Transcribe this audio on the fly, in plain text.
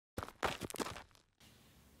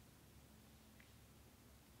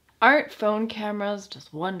Aren't phone cameras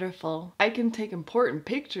just wonderful? I can take important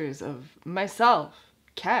pictures of myself,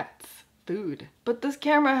 cats, food. But this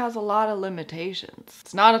camera has a lot of limitations.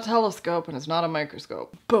 It's not a telescope and it's not a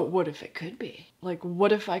microscope. But what if it could be? Like,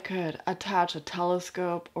 what if I could attach a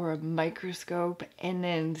telescope or a microscope and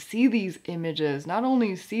then see these images, not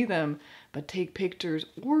only see them, but take pictures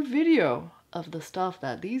or video of the stuff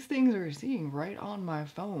that these things are seeing right on my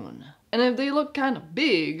phone. And if they look kind of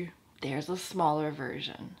big, there's a smaller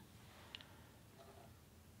version.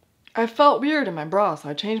 I felt weird in my bra, so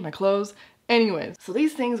I changed my clothes. Anyways, so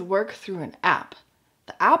these things work through an app.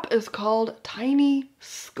 The app is called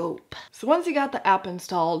TinyScope. So once you got the app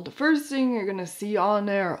installed, the first thing you're gonna see on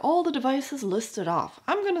there are all the devices listed off.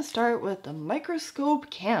 I'm gonna start with the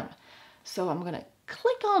MicroScopeCam. So I'm gonna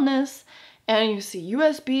click on this and you see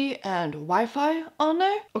USB and Wi-Fi on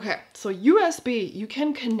there. Okay, so USB, you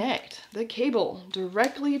can connect the cable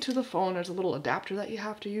directly to the phone. There's a little adapter that you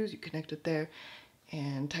have to use. You connect it there.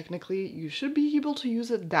 And technically you should be able to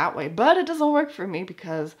use it that way, but it doesn't work for me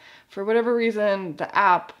because for whatever reason, the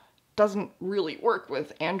app doesn't really work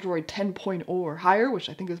with Android 10.0 or higher, which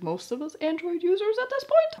I think is most of us Android users at this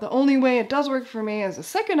point. The only way it does work for me is the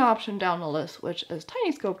second option down the list, which is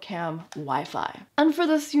TinyScopeCam Wi-Fi. And for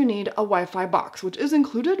this, you need a Wi-Fi box, which is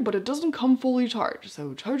included, but it doesn't come fully charged,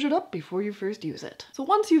 so charge it up before you first use it. So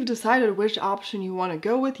once you've decided which option you want to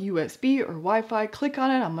go with, USB or Wi-Fi, click on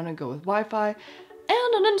it. I'm gonna go with Wi-Fi.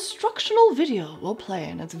 And an instructional video will play,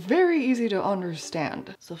 and it's very easy to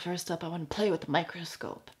understand. So first up, I want to play with the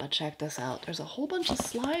microscope. But check this out. There's a whole bunch of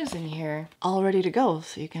slides in here all ready to go,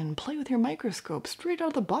 so you can play with your microscope straight out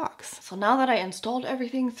of the box. So now that I installed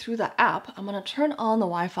everything through the app, I'm going to turn on the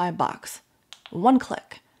Wi-Fi box. One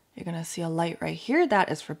click. You're going to see a light right here. That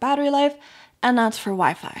is for battery life. And that's for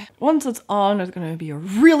Wi-Fi. Once it's on, there's gonna be a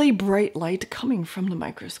really bright light coming from the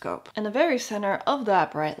microscope. In the very center of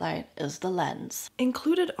that bright light is the lens.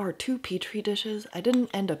 Included are 2 Petri dishes. I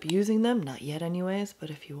didn't end up using them, not yet anyways,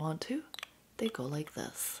 but if you want to, they go like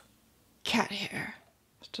this. Cat hair.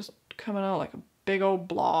 It's just coming out like a big old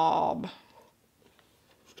blob.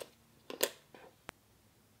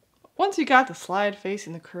 Once you got the slide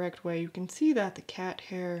facing the correct way, you can see that the cat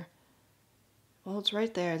hair, well, it's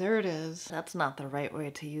right there. There it is. That's not the right way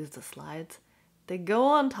to use the slides. They go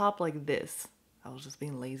on top like this. I was just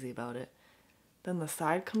being lazy about it. Then the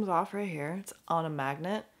side comes off right here. It's on a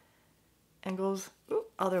magnet and goes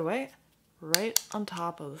other way, right on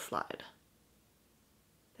top of the slide.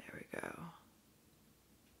 There we go.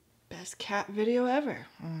 Best cat video ever.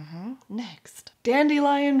 Next.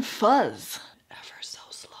 Dandelion fuzz. Ever so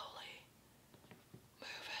slowly.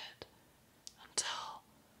 Move it until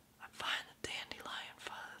I find the dandelion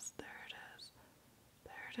fuzz. There it is.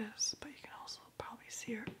 There it is. But you can also probably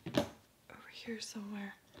see her over here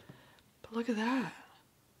somewhere. But look at that.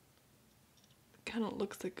 It kind of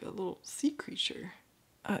looks like a little sea creature.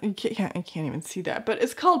 You can't even see that, but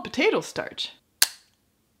it's called potato starch.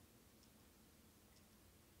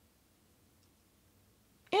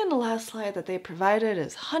 And the last slide that they provided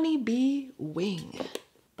is honeybee wing.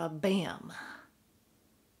 Ba-bam.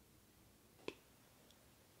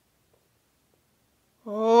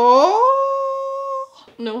 Oh!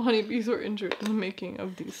 No honeybees were injured in the making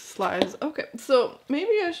of these slides. Okay, so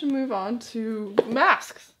maybe I should move on to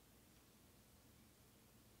masks.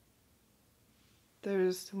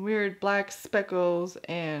 There's some weird black speckles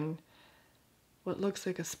and what looks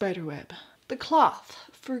like a spider web. The cloth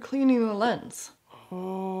for cleaning the lens.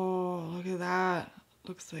 Oh, look at that.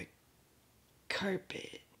 Looks like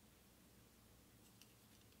carpet.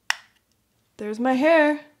 There's my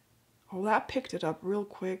hair. Oh, that picked it up real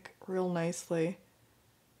quick, real nicely.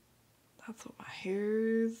 That's what my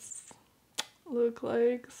hairs look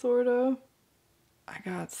like, sorta. I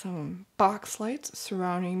got some box lights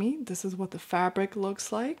surrounding me. This is what the fabric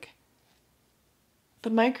looks like. The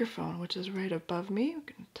microphone, which is right above me. We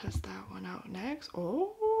can test that one out next.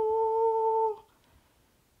 Oh,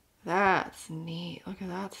 that's neat. Look at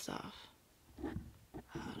that stuff.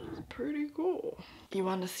 That is pretty cool. You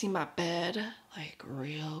want to see my bed? Like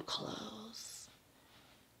real close.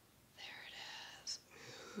 There it is.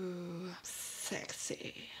 Ooh,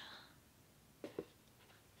 sexy.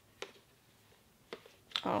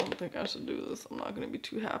 I don't think I should do this. I'm not going to be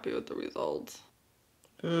too happy with the results.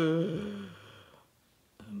 Oh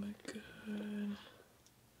my god.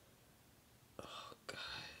 Oh,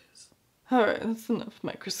 guys. Alright, that's enough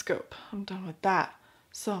microscope. I'm done with that.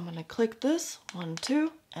 So I'm going to click this, 1,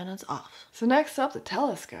 2, and it's off. So next up, the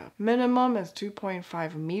telescope. Minimum is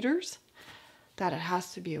 2.5 meters. That it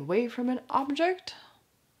has to be away from an object.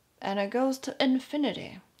 And it goes to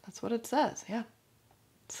infinity. That's what it says, yeah.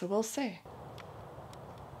 So we'll see.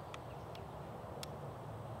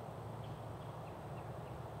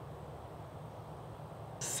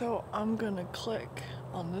 So I'm gonna click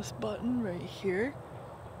on this button right here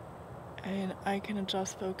and I can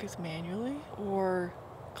adjust focus manually, or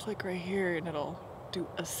click right here and it'll do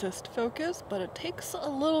assist focus, but it takes a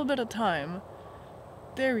little bit of time.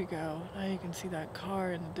 There we go. Now you can see that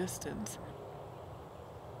car in the distance.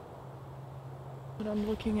 What I'm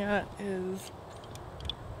looking at is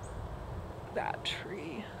that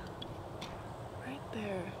tree right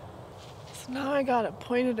there. So now I got it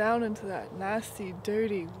pointed down into that nasty,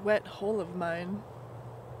 dirty, wet hole of mine.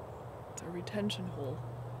 It's a retention hole.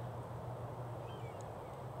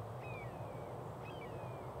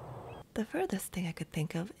 The furthest thing I could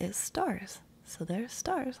think of is stars. So there's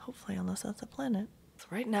stars, hopefully, unless that's a planet. So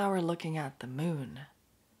right now we're looking at the moon.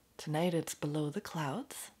 Tonight it's below the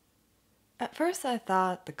clouds. At first I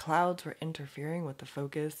thought the clouds were interfering with the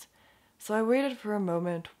focus, so I waited for a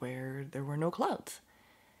moment where there were no clouds.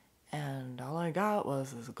 And all I got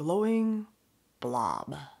was this glowing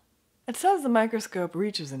blob. It says the microscope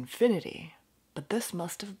reaches infinity, but this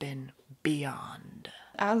must have been beyond.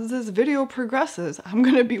 As this video progresses, I'm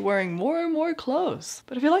gonna be wearing more and more clothes.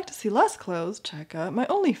 But if you'd like to see less clothes, check out my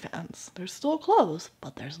OnlyFans. There's still clothes,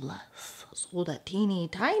 but there's less. So that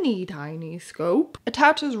TinyScope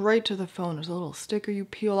attaches right to the phone. There's a little sticker you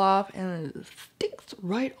peel off and it sticks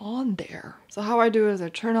right on there. So how I do is I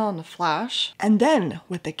turn on the flash and then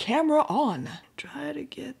with the camera on, try to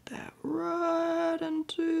get that right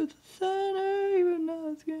into the center, even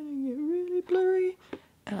though it's gonna get really blurry.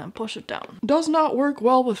 And then push it down. Does not work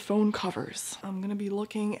well with phone covers. I'm gonna be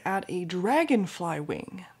looking at a dragonfly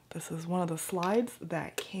wing. This is one of the slides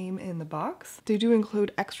that came in the box. They do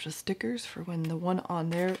include extra stickers for when the one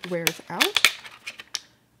on there wears out.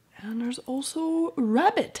 And there's also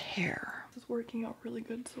rabbit hair. This is working out really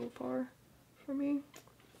good so far for me.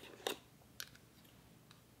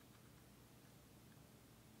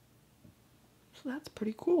 So that's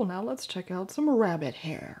pretty cool. Now let's check out some rabbit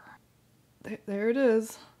hair. There it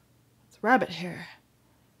is. It's rabbit hair.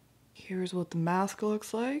 Here's what the mask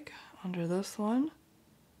looks like under this one.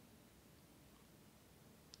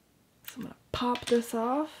 So I'm gonna pop this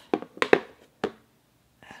off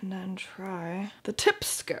and then try the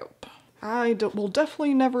TinyScope. I will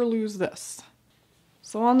definitely never lose this.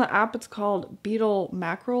 So on the app it's called Beetle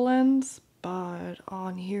Macro Lens, but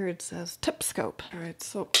on here it says TinyScope. Alright,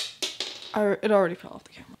 so it already fell off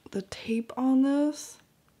the camera. The tape on this,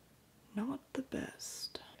 not the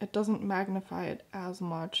best. It doesn't magnify it as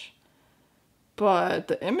much, but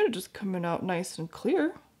the image is coming out nice and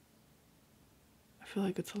clear. I feel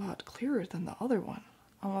like it's a lot clearer than the other one.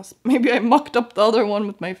 Unless maybe I mucked up the other one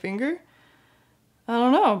with my finger. I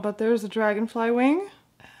don't know, but there's a dragonfly wing.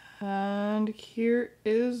 And here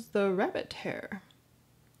is the rabbit hair.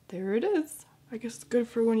 There it is. I guess it's good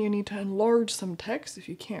for when you need to enlarge some text if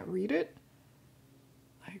you can't read it.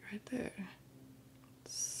 Like right there.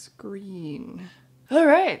 Green.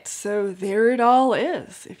 Alright, so there it all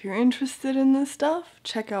is. If you're interested in this stuff,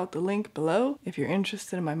 check out the link below. If you're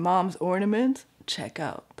interested in my mom's ornaments, check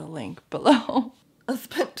out the link below. I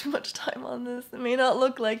spent too much time on this. It may not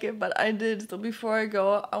look like it, but I did. So before I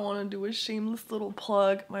go, I want to do a shameless little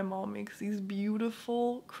plug. My mom makes these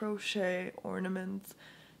beautiful crochet ornaments,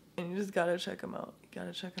 and you just gotta check them out. You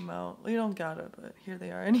gotta check them out. Well, you don't gotta, but here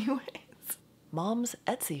they are anyways. Mom's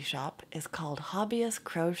Etsy shop is called Hobbyist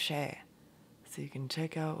Crochet, so you can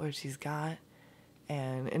check out what she's got.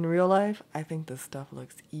 And in real life, I think this stuff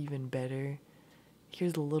looks even better.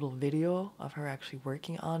 Here's a little video of her actually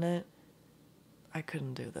working on it. I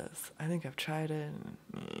couldn't do this. I think I've tried it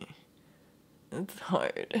and it's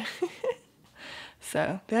hard.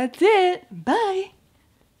 So that's it. Bye.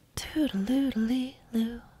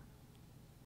 Toodaloo-dee-loo.